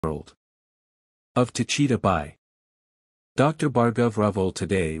world of Tachita by Dr. Bhargav Raval.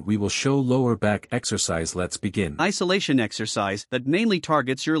 Today we will show lower back exercise. Let's begin. Isolation exercise that mainly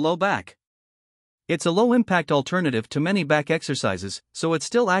targets your low back. It's a low-impact alternative to many back exercises, so it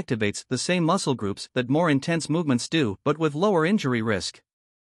still activates the same muscle groups that more intense movements do, but with lower injury risk.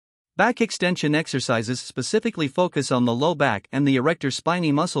 Back extension exercises specifically focus on the low back and the erector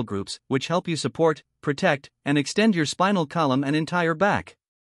spinae muscle groups, which help you support, protect, and extend your spinal column and entire back.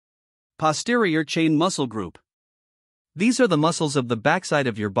 Posterior chain muscle group. These are the muscles of the backside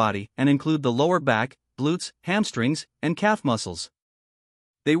of your body and include the lower back, glutes, hamstrings, and calf muscles.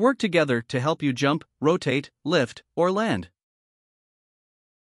 They work together to help you jump, rotate, lift, or land.